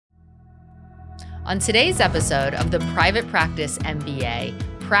On today's episode of the Private Practice MBA,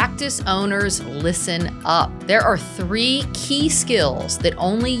 practice owners, listen up. There are 3 key skills that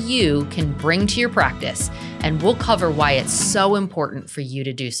only you can bring to your practice, and we'll cover why it's so important for you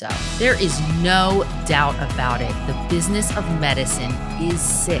to do so. There is no doubt about it. The business of medicine is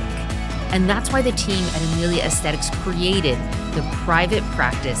sick. And that's why the team at Amelia Aesthetics created the Private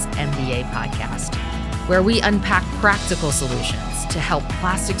Practice MBA podcast, where we unpack practical solutions to help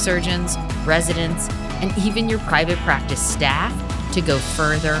plastic surgeons, residents, and even your private practice staff to go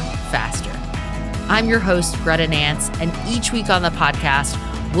further, faster. I'm your host, Greta Nance, and each week on the podcast,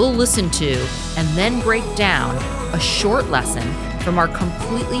 we'll listen to and then break down a short lesson from our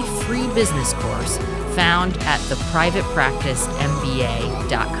completely free business course found at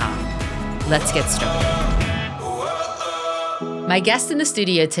theprivatepracticemba.com. Let's get started. My guest in the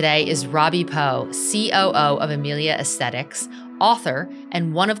studio today is Robbie Poe, COO of Amelia Aesthetics, author,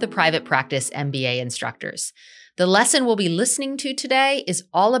 and one of the Private Practice MBA instructors. The lesson we'll be listening to today is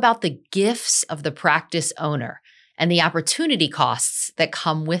all about the gifts of the practice owner and the opportunity costs that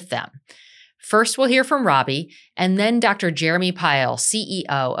come with them. First, we'll hear from Robbie, and then Dr. Jeremy Pyle, CEO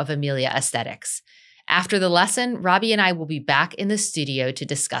of Amelia Aesthetics. After the lesson, Robbie and I will be back in the studio to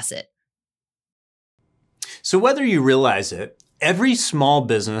discuss it. So whether you realize it, every small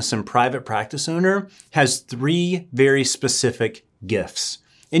business and private practice owner has 3 very specific gifts.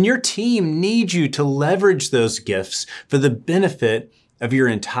 And your team needs you to leverage those gifts for the benefit of your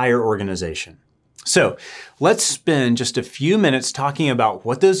entire organization. So let's spend just a few minutes talking about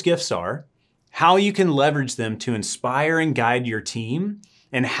what those gifts are, how you can leverage them to inspire and guide your team,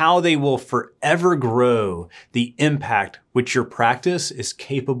 and how they will forever grow the impact which your practice is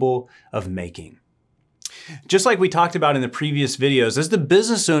capable of making. Just like we talked about in the previous videos, as the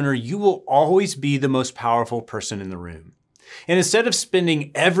business owner, you will always be the most powerful person in the room. And instead of spending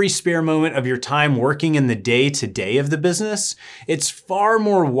every spare moment of your time working in the day-to-day of the business, it's far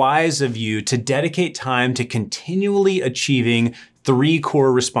more wise of you to dedicate time to continually achieving 3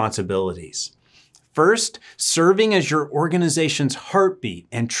 core responsibilities. First, serving as your organization's heartbeat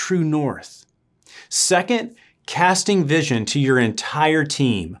and true north. Second, casting vision to your entire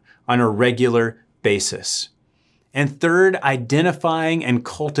team on a regular basis. And third, identifying and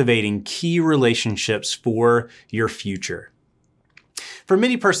cultivating key relationships for your future. For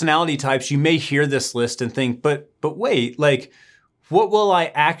many personality types, you may hear this list and think, but wait, what will I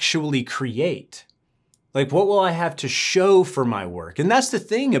actually create? What will I have to show for my work? And that's the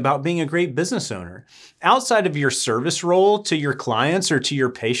thing about being a great business owner. Outside of your service role to your clients or to your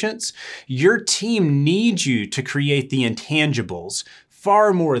patients, your team needs you to create the intangibles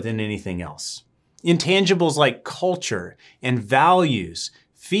far more than anything else. Intangibles like culture and values,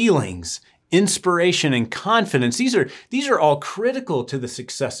 feelings, inspiration, and confidence. These are all critical to the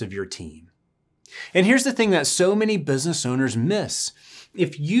success of your team. And here's the thing that so many business owners miss.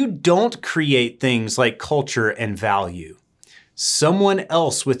 If you don't create things like culture and value, someone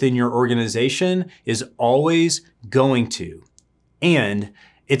else within your organization is always going to, and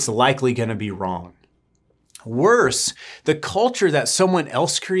it's likely going to be wrong. Worse, the culture that someone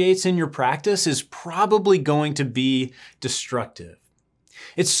else creates in your practice is probably going to be destructive.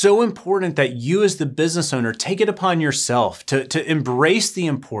 It's so important that you as the business owner take it upon yourself to embrace the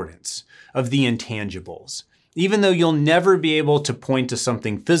importance of the intangibles, even though you'll never be able to point to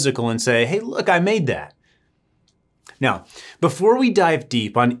something physical and say, hey, look, I made that. Now, before we dive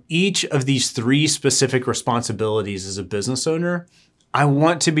deep on each of these 3 specific responsibilities as a business owner, I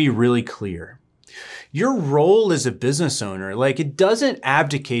want to be really clear. Your role as a business owner, it doesn't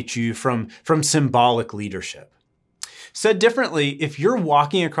abdicate you from symbolic leadership. Said differently, if you're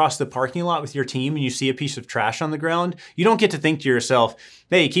walking across the parking lot with your team and you see a piece of trash on the ground, you don't get to think to yourself,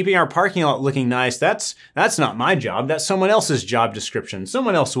 hey, keeping our parking lot looking nice, that's not my job. That's someone else's job description.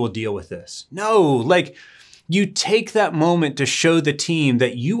 Someone else will deal with this. No, you take that moment to show the team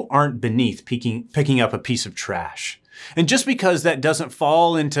that you aren't beneath picking up a piece of trash. And just because that doesn't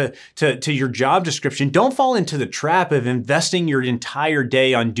fall into your job description, don't fall into the trap of investing your entire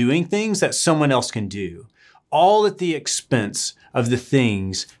day on doing things that someone else can do, all at the expense of the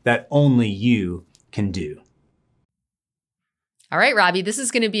things that only you can do. All right, Robbie, this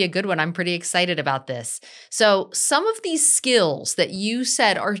is going to be a good one. I'm pretty excited about this. So some of these skills that you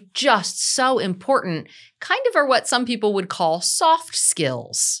said are just so important kind of are what some people would call soft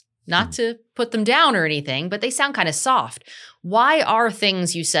skills. Not to put them down or anything, but they sound kind of soft. Why are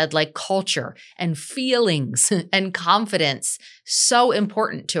things you said like culture and feelings and confidence so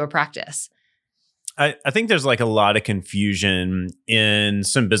important to a practice? I think there's a lot of confusion in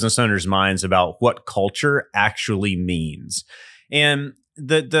some business owners' minds about what culture actually means. And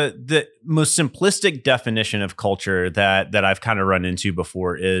the most simplistic definition of culture that I've kind of run into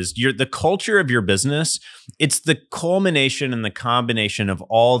before is the culture of your business. It's the culmination and the combination of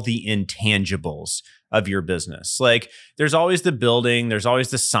all the intangibles of your business. Like there's always the building, there's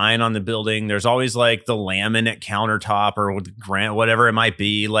always the sign on the building, there's always like the laminate countertop or whatever it might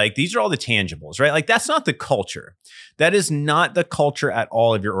be. Like these are all the tangibles, right? Like that's not the culture. That is not the culture at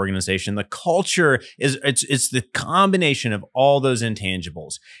all of your organization. The culture is it's the combination of all those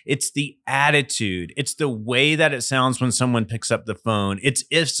intangibles. It's the attitude. It's the way that it sounds when someone picks up the phone. It's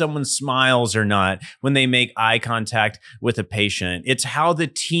if someone smiles or not when they make eye contact with a patient. It's how the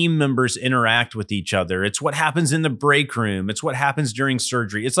team members interact with each other. It's what happens in the break room. It's what happens during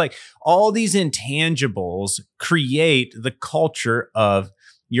surgery. It's like all these intangibles create the culture of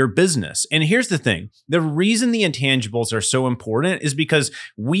your business. And here's the thing. The reason the intangibles are so important is because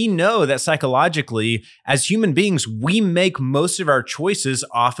we know that psychologically, as human beings, we make most of our choices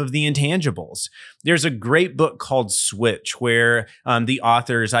off of the intangibles. There's a great book called Switch where the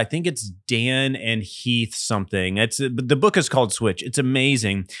authors, I think it's Dan and Heath something. The book is called Switch. It's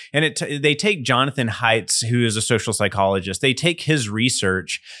amazing. And they take Jonathan Haidt, who is a social psychologist, they take his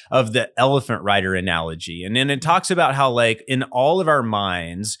research of the elephant rider analogy. And then it talks about how like in all of our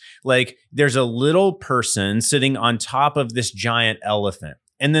minds, like there's a little person sitting on top of this giant elephant.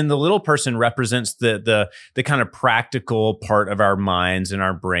 And then the little person represents the kind of practical part of our minds and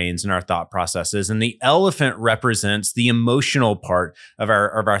our brains and our thought processes. And the elephant represents the emotional part of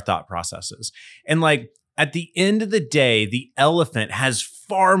our thought processes. And like at the end of the day, the elephant has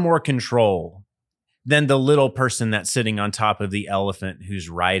far more control than the little person that's sitting on top of the elephant who's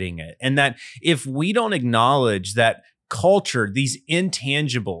riding it. And that if we don't acknowledge that culture, these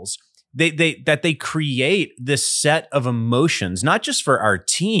intangibles, they create this set of emotions, not just for our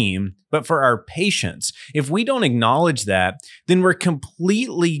team, but for our patients. If we don't acknowledge that, then we're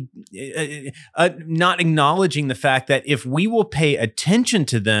completely not acknowledging the fact that if we will pay attention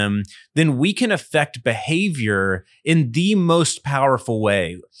to them, then we can affect behavior in the most powerful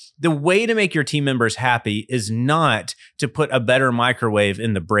way. The way to make your team members happy is not to put a better microwave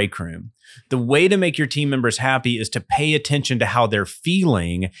in the break room. The way to make your team members happy is to pay attention to how they're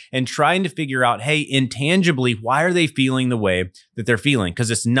feeling and trying to figure out, hey, intangibly, why are they feeling the way that they're feeling? Because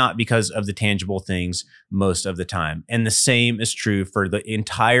it's not because of the tangible things most of the time. And the same is true for the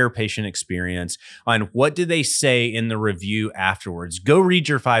entire patient experience on what do they say in the review afterwards. Go read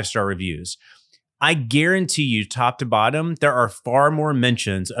your 5-star reviews. I guarantee you, top to bottom, there are far more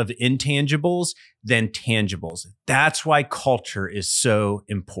mentions of intangibles than tangibles. That's why culture is so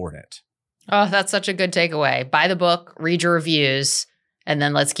important. Oh, that's such a good takeaway. Buy the book, read your reviews, and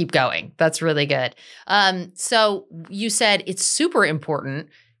then let's keep going. That's really good. So you said it's super important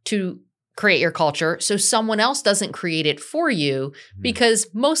to create your culture so someone else doesn't create it for you because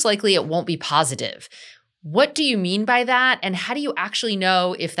most likely it won't be positive. What do you mean by that? And how do you actually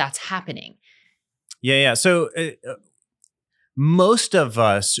know if that's happening? Yeah. So most of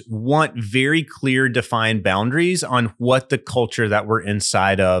us want very clear, defined boundaries on what the culture that we're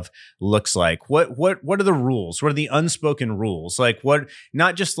inside of looks like. What are the rules? What are the unspoken rules? Like what,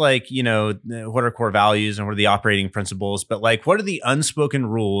 not just like, you know, what are core values and what are the operating principles, but like what are the unspoken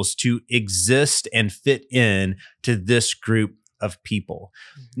rules to exist and fit in to this group of people?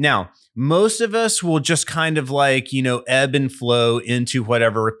 Now, most of us will just kind of like, you know, ebb and flow into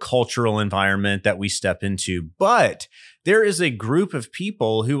whatever cultural environment that we step into. But there is a group of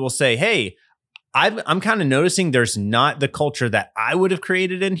people who will say, hey, I'm kind of noticing there's not the culture that I would have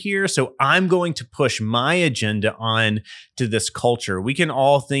created in here. So I'm going to push my agenda on to this culture. We can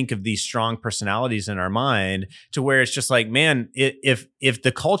all think of these strong personalities in our mind to where it's just like, man, if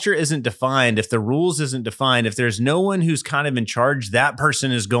the culture isn't defined, if the rules isn't defined, if there's no one who's kind of in charge, that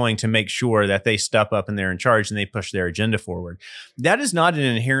person is going to make sure that they step up and they're in charge and they push their agenda forward. That is not an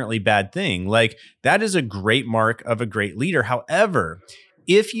inherently bad thing. Like that is a great mark of a great leader. However,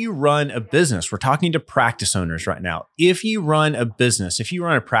 if you run a business, we're talking to practice owners right now. If you run a business, if you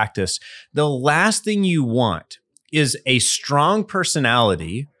run a practice, the last thing you want is a strong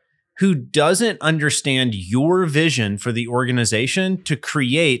personality who doesn't understand your vision for the organization to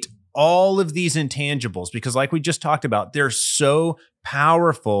create all of these intangibles. Because like we just talked about, they're so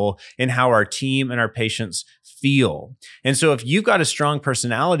powerful in how our team and our patients feel. And so if you've got a strong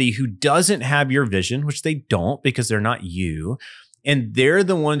personality who doesn't have your vision, which they don't because they're not you, and they're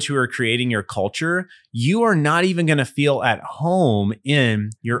the ones who are creating your culture, you are not even going to feel at home in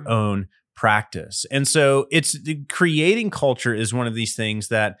your own practice. And so it's creating culture is one of these things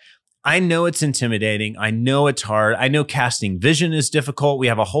that I know it's intimidating. I know it's hard. I know casting vision is difficult. We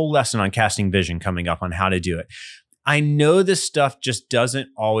have a whole lesson on casting vision coming up on how to do it. I know this stuff just doesn't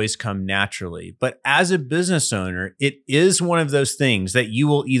always come naturally, but as a business owner, it is one of those things that you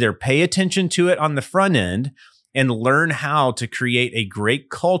will either pay attention to it on the front end and learn how to create a great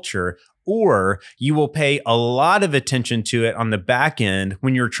culture, or you will pay a lot of attention to it on the back end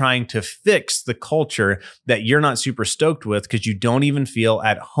when you're trying to fix the culture that you're not super stoked with because you don't even feel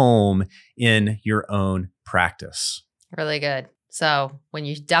at home in your own practice. Really good. So when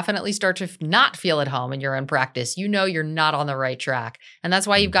you definitely start to not feel at home in your own practice, you know you're not on the right track. And that's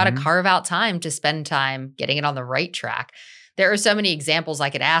why you've got to carve out time to spend time getting it on the right track. There are so many examples I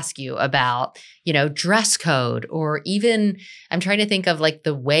could ask you about, dress code, or even I'm trying to think of like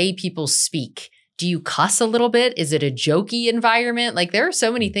the way people speak. Do you cuss a little bit? Is it a jokey environment? Like there are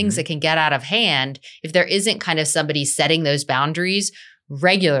so many things that can get out of hand if there isn't kind of somebody setting those boundaries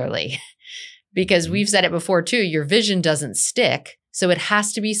regularly. Because we've said it before too, your vision doesn't stick. So it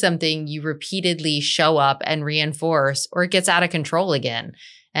has to be something you repeatedly show up and reinforce, or it gets out of control again.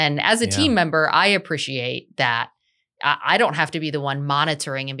 And as a team member, I appreciate that. I don't have to be the one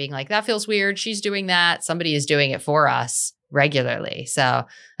monitoring and being like, that feels weird. She's doing that. Somebody is doing it for us regularly. So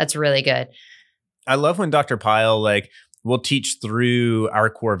that's really good. I love when Dr. Pyle will teach through our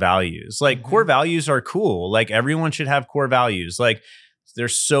core values. Core values are cool. Everyone should have core values. They're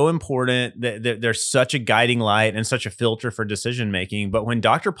so important. They're such a guiding light and such a filter for decision making. But when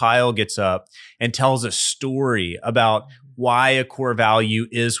Dr. Pyle gets up and tells a story about why a core value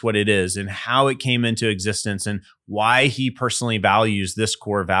is what it is and how it came into existence and why he personally values this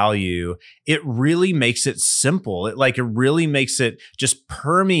core value, it really makes it simple. It really makes it just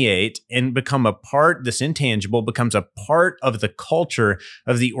permeate and become a part, this intangible becomes a part of the culture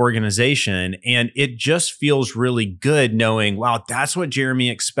of the organization. And it just feels really good knowing, wow, that's what Jeremy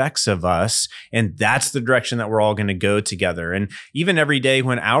expects of us. And that's the direction that we're all going to go together. And even every day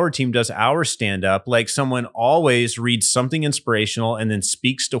when our team does our stand up, someone always reads something inspirational and then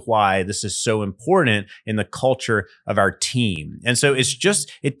speaks to why this is so important in the culture of our team. And so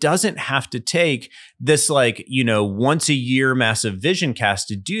it doesn't have to take this once a year massive vision cast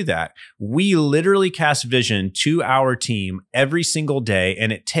to do that. We literally cast vision to our team every single day,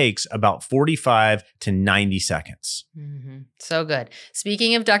 and it takes about 45 to 90 seconds. Mm-hmm. So good.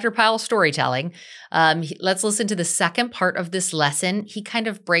 Speaking of Dr. Pyle's storytelling, let's listen to the second part of this lesson. He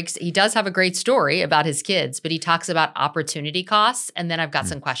does have a great story about his kids, but he talks about opportunity costs. And then I've got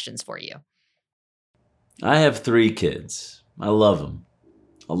some questions for you. I have 3 kids. I love them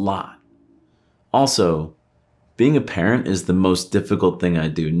a lot. Also, being a parent is the most difficult thing I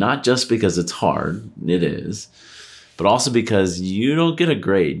do, not just because it's hard, it is, but also because you don't get a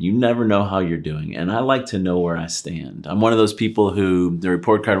grade. You never know how you're doing, and I like to know where I stand. I'm one of those people who the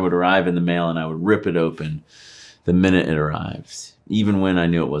report card would arrive in the mail and I would rip it open the minute it arrived, even when I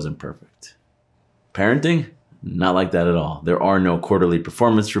knew it wasn't perfect. Parenting? Not like that at all. There are no quarterly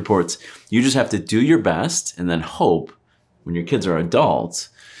performance reports. You just have to do your best and then hope when your kids are adults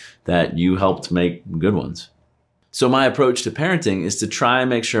that you helped make good ones. So my approach to parenting is to try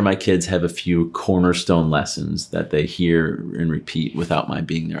and make sure my kids have a few cornerstone lessons that they hear and repeat without my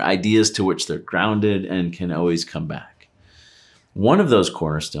being there, ideas to which they're grounded and can always come back. One of those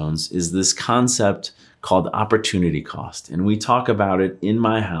cornerstones is this concept called opportunity cost, and we talk about it in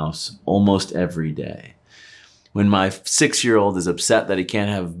my house almost every day. When my 6-year-old is upset that he can't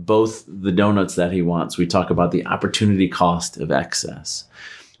have both the donuts that he wants, we talk about the opportunity cost of excess.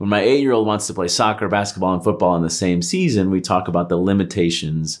 When my 8-year-old wants to play soccer, basketball, and football in the same season, we talk about the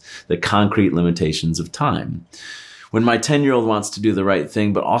limitations, the concrete limitations of time. When my 10-year-old wants to do the right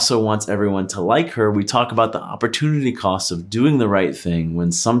thing, but also wants everyone to like her, we talk about the opportunity costs of doing the right thing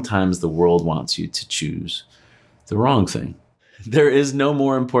when sometimes the world wants you to choose the wrong thing. There is no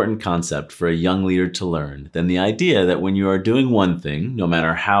more important concept for a young leader to learn than the idea that when you are doing one thing, no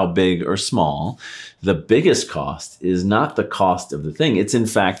matter how big or small, the biggest cost is not the cost of the thing. It's in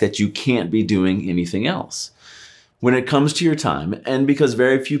fact that you can't be doing anything else. When it comes to your time, and because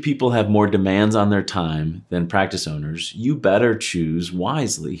very few people have more demands on their time than practice owners, you better choose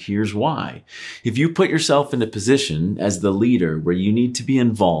wisely. Here's why. If you put yourself in a position as the leader where you need to be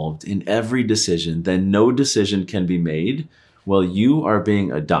involved in every decision, then no decision can be made while you are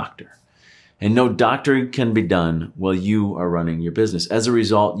being a doctor. And no doctoring can be done while you are running your business. As a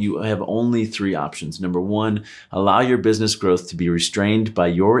result, you have only 3 options. Number 1, allow your business growth to be restrained by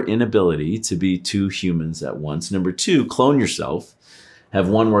your inability to be 2 humans at once. Number 2, clone yourself, have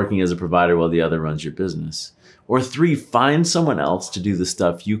one working as a provider while the other runs your business. Or 3, find someone else to do the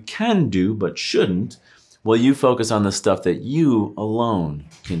stuff you can do but shouldn't, while you focus on the stuff that you alone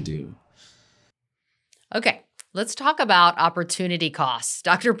can do. Okay. Let's talk about opportunity costs.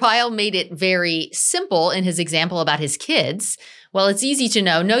 Dr. Pyle made it very simple in his example about his kids. Well, it's easy to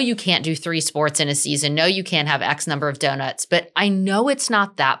know, no, you can't do 3 sports in a season. No, you can't have X number of donuts. But I know it's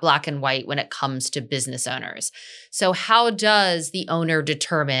not that black and white when it comes to business owners. So how does the owner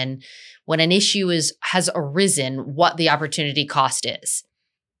determine when an issue has arisen, what the opportunity cost is?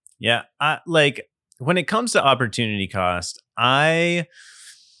 Yeah, when it comes to opportunity cost,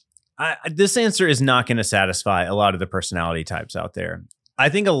 this answer is not going to satisfy a lot of the personality types out there. I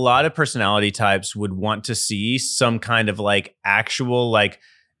think a lot of personality types would want to see some kind of actual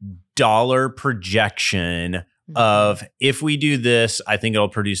dollar projection of, if we do this, I think it'll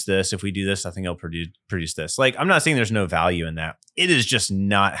produce this. If we do this, I think it'll produce this. I'm not saying there's no value in that. It is just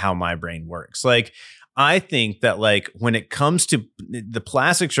not how my brain works. I think that when it comes to the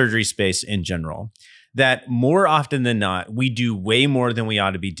plastic surgery space in general, that more often than not, we do way more than we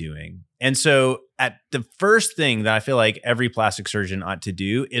ought to be doing. And so at the first thing that I feel like every plastic surgeon ought to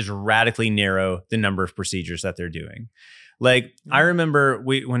do is radically narrow the number of procedures that they're doing. I remember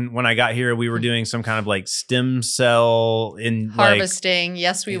when I got here, we were doing some kind of stem cell harvesting.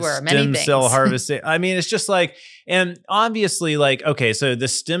 Yes, we were. Many things. Stem cell harvesting. I mean, it's just and obviously okay, so the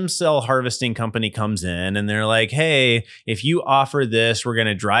stem cell harvesting company comes in and they're like, hey, if you offer this, we're going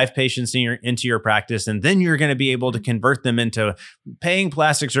to drive patients into your practice, and then you're going to be able to convert them into paying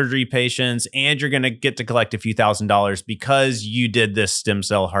plastic surgery patients, and you're going to get to collect a few $1,000s because you did this stem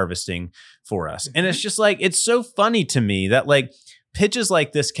cell harvesting for us. And it's just it's so funny to me that pitches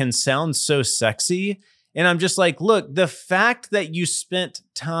like this can sound so sexy. And I'm just look, the fact that you spent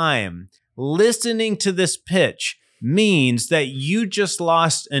time listening to this pitch means that you just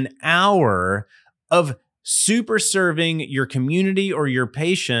lost an hour of super serving your community or your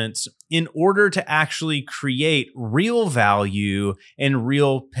patients in order to actually create real value and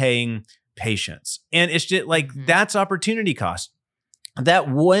real paying patients. And it's just that's opportunity cost. That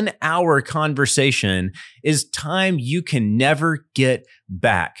 1 hour conversation is time you can never get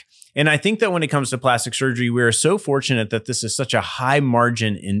back. And I think that when it comes to plastic surgery, we are so fortunate that this is such a high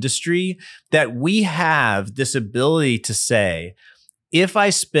margin industry that we have this ability to say, if I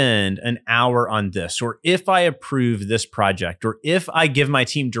spend an hour on this, or if I approve this project, or if I give my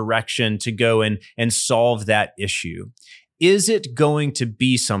team direction to go and solve that issue, is it going to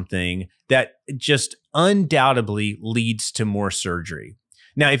be something that just undoubtedly leads to more surgery?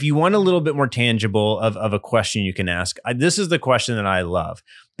 Now, if you want a little bit more tangible of a question you can ask, this is the question that I love,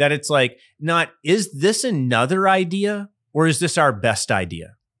 that it's not, is this another idea or is this our best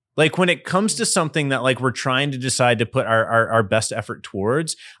idea? When it comes to something that we're trying to decide to put our best effort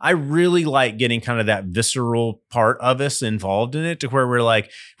towards, I really like getting kind of that visceral part of us involved in it, to where we're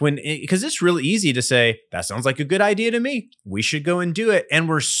because it's really easy to say, that sounds like a good idea to me, we should go and do it. And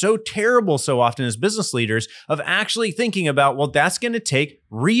we're so terrible so often as business leaders of actually thinking about, well, that's going to take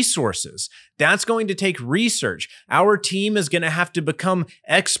resources. That's going to take research. Our team is going to have to become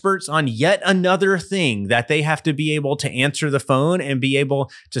experts on yet another thing that they have to be able to answer the phone and be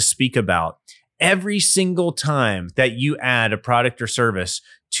able to speak about. Every single time that you add a product or service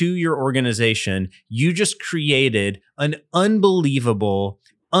to your organization, you just created an unbelievable,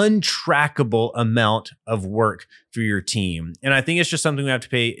 untrackable amount of work for your team. And I think it's just something we have to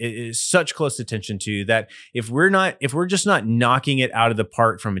pay such close attention to, that if we're just not knocking it out of the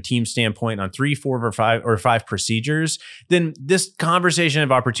park from a team standpoint on 3, 4, or 5 procedures, then this conversation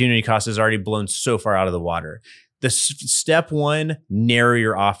of opportunity cost is already blown so far out of the water. Step 1, narrow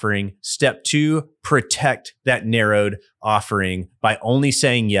your offering. Step 2, protect that narrowed offering by only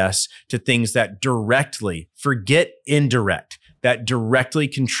saying yes to things that directly, forget indirect, that directly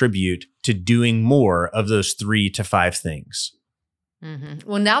contribute to doing more of those 3 to 5 things. Mm-hmm.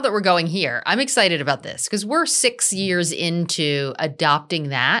 Well, now that we're going here, I'm excited about this because we're 6 years into adopting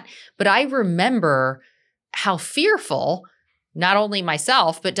that. But I remember how fearful not only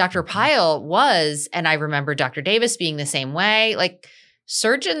myself, but Dr. Pyle was, and I remember Dr. Davis being the same way.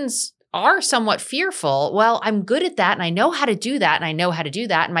 Surgeons are somewhat fearful. Well, I'm good at that, and I know how to do that, and I know how to do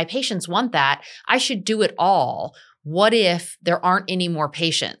that, and my patients want that. I should do it all. What if there aren't any more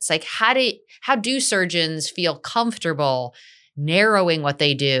patients? How do surgeons feel comfortable narrowing what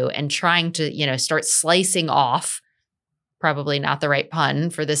they do and trying to, start slicing off, probably not the right pun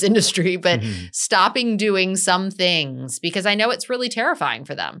for this industry, but stopping doing some things, because I know it's really terrifying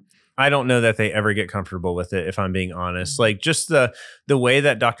for them. I don't know that they ever get comfortable with it, if I'm being honest. Just the way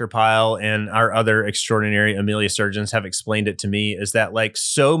that Dr. Pyle and our other extraordinary Amelia surgeons have explained it to me is that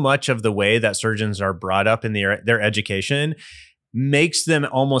so much of the way that surgeons are brought up in their education makes them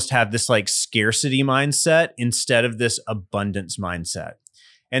almost have this scarcity mindset instead of this abundance mindset.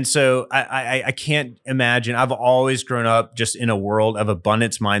 And so I can't imagine. I've always grown up just in a world of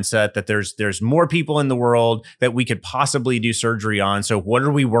abundance mindset that there's more people in the world that we could possibly do surgery on. So what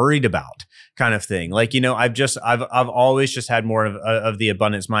are we worried about? Kind of thing. Like, I've always just had more of the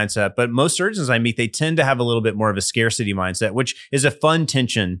abundance mindset. But most surgeons I meet, they tend to have a little bit more of a scarcity mindset, which is a fun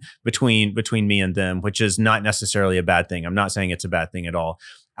tension between me and them, which is not necessarily a bad thing. I'm not saying it's a bad thing at all.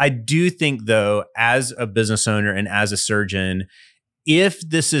 I do think, though, as a business owner and as a surgeon, if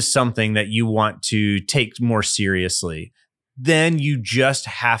this is something that you want to take more seriously, then you just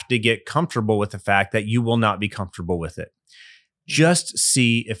have to get comfortable with the fact that you will not be comfortable with it. Just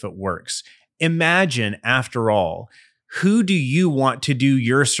see if it works. Imagine, after all, who do you want to do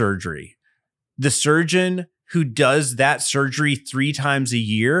your surgery? The surgeon who does that surgery 3 times a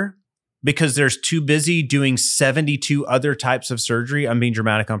year because they're too busy doing 72 other types of surgery? I'm being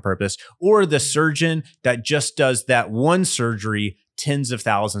dramatic on purpose. Or the surgeon that just does that one surgery tens of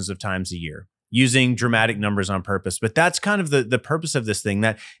thousands of times a year, using dramatic numbers on purpose. But that's kind of the purpose of this thing,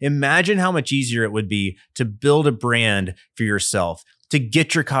 that imagine how much easier it would be to build a brand for yourself, to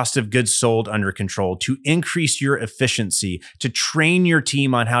get your cost of goods sold under control, to increase your efficiency, to train your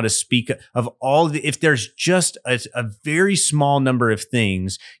team on how to speak of if there's just a very small number of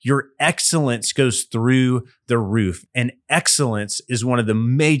things, your excellence goes through the roof. And excellence is one of the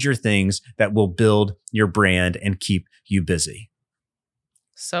major things that will build your brand and keep you busy.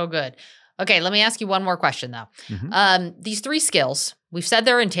 So good. Okay, let me ask you one more question, though. Mm-hmm. These 3 skills, we've said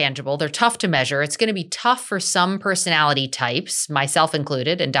they're intangible. They're tough to measure. It's going to be tough for some personality types, myself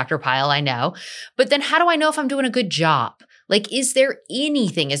included, and Dr. Pyle, I know. But then how do I know if I'm doing a good job? Like, is there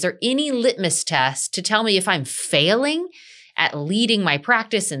any litmus test to tell me if I'm failing at leading my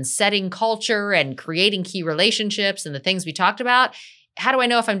practice and setting culture and creating key relationships and the things we talked about? How do I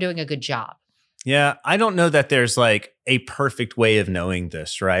know if I'm doing a good job? Yeah, I don't know that there's like a perfect way of knowing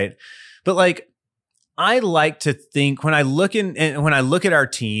this, right? But like, I like to think when I look at our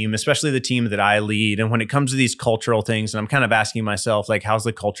team, especially the team that I lead, and when it comes to these cultural things, and I'm kind of asking myself, like, how's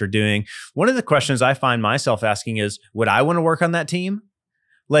the culture doing? One of the questions I find myself asking is, would I want to work on that team?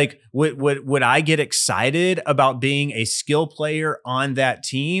 Like, would I get excited about being a skill player on that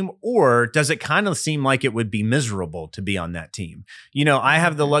team? Or does it kind of seem like it would be miserable to be on that team? I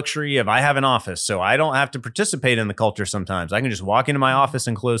have the luxury of, I have an office, so I don't have to participate in the culture sometimes. I can just walk into my office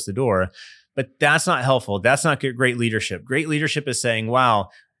and close the door. But that's not helpful. That's not great leadership. Great leadership is saying,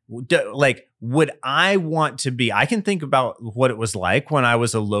 wow, would I want to be? I can think about what it was like when I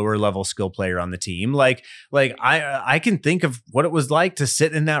was a lower level skill player on the team. I can think of what it was like to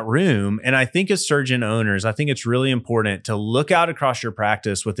sit in that room. And I think as surgeon owners, I think it's really important to look out across your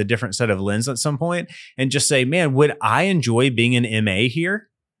practice with a different set of lens at some point and just say, man, would I enjoy being an MA here?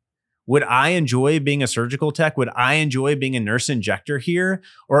 Would I enjoy being a surgical tech? Would I enjoy being a nurse injector here?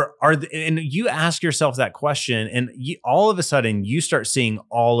 And you ask yourself that question, and all of a sudden you start seeing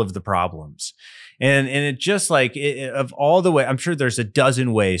all of the problems. And it just of all the way, I'm sure there's a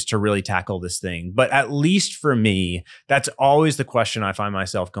dozen ways to really tackle this thing. But at least for me, that's always the question I find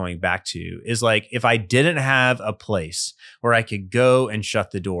myself going back to is like, if I didn't have a place where I could go and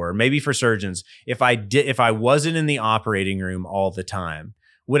shut the door, maybe for surgeons, if I wasn't in the operating room all the time,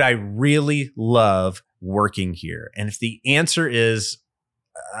 would I really love working here? And if the answer is,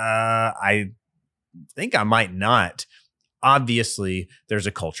 I think I might not, obviously there's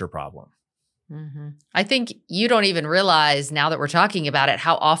a culture problem. Mm-hmm. I think you don't even realize, now that we're talking about it,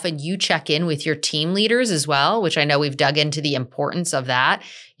 how often you check in with your team leaders as well, which I know we've dug into the importance of that.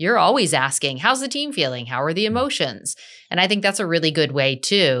 You're always asking, how's the team feeling? How are the emotions? And I think that's a really good way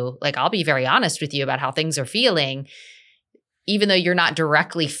too. Like, I'll be very honest with you about how things are feeling. Even though you're not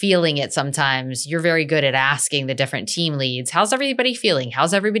directly feeling it sometimes, you're very good at asking the different team leads, how's everybody feeling?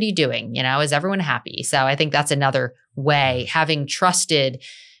 How's everybody doing? Is everyone happy? So I think that's another way, having trusted,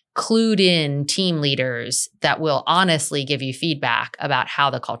 clued in team leaders that will honestly give you feedback about how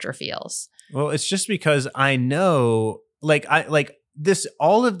the culture feels. Well, it's just because I know,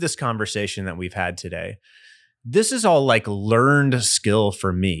 all of this conversation that we've had today, this is all like learned skill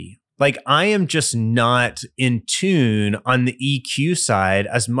for me. Like, I am just not in tune on the EQ side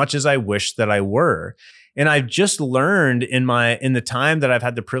as much as I wish that I were. And I've just learned in the time that I've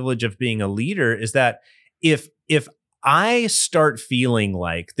had the privilege of being a leader is that if I start feeling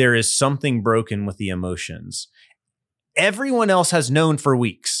like there is something broken with the emotions, everyone else has known for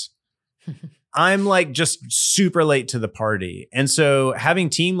weeks. I'm like just super late to the party. And so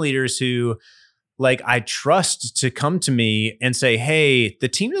having team leaders who I trust to come to me and say, hey, the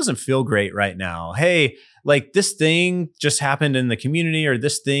team doesn't feel great right now. Hey, this thing just happened in the community, or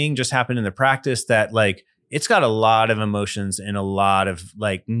this thing just happened in the practice that it's got a lot of emotions and a lot of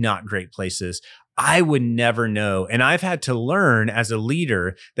like not great places. I would never know. And I've had to learn as a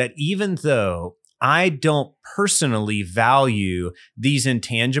leader that even though I don't personally value these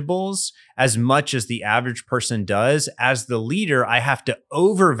intangibles as much as the average person does, as the leader, I have to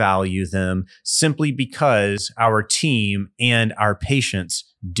overvalue them simply because our team and our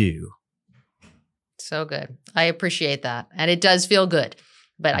patients do. So good. I appreciate that. And it does feel good.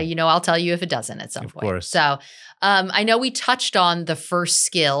 But I'll tell you if it doesn't at some point. Of course. So I know we touched on the first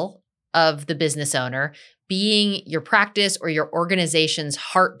skill of the business owner being your practice or your organization's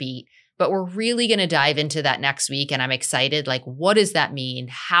heartbeat. But we're really going to dive into that next week. And I'm excited. Like, what does that mean?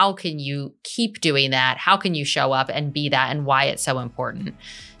 How can you keep doing that? How can you show up and be that, and why it's so important?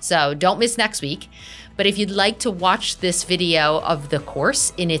 So don't miss next week. But if you'd like to watch this video of the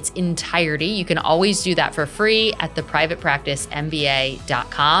course in its entirety, you can always do that for free at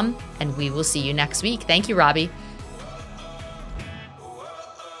theprivatepracticemba.com. And we will see you next week. Thank you, Robbie.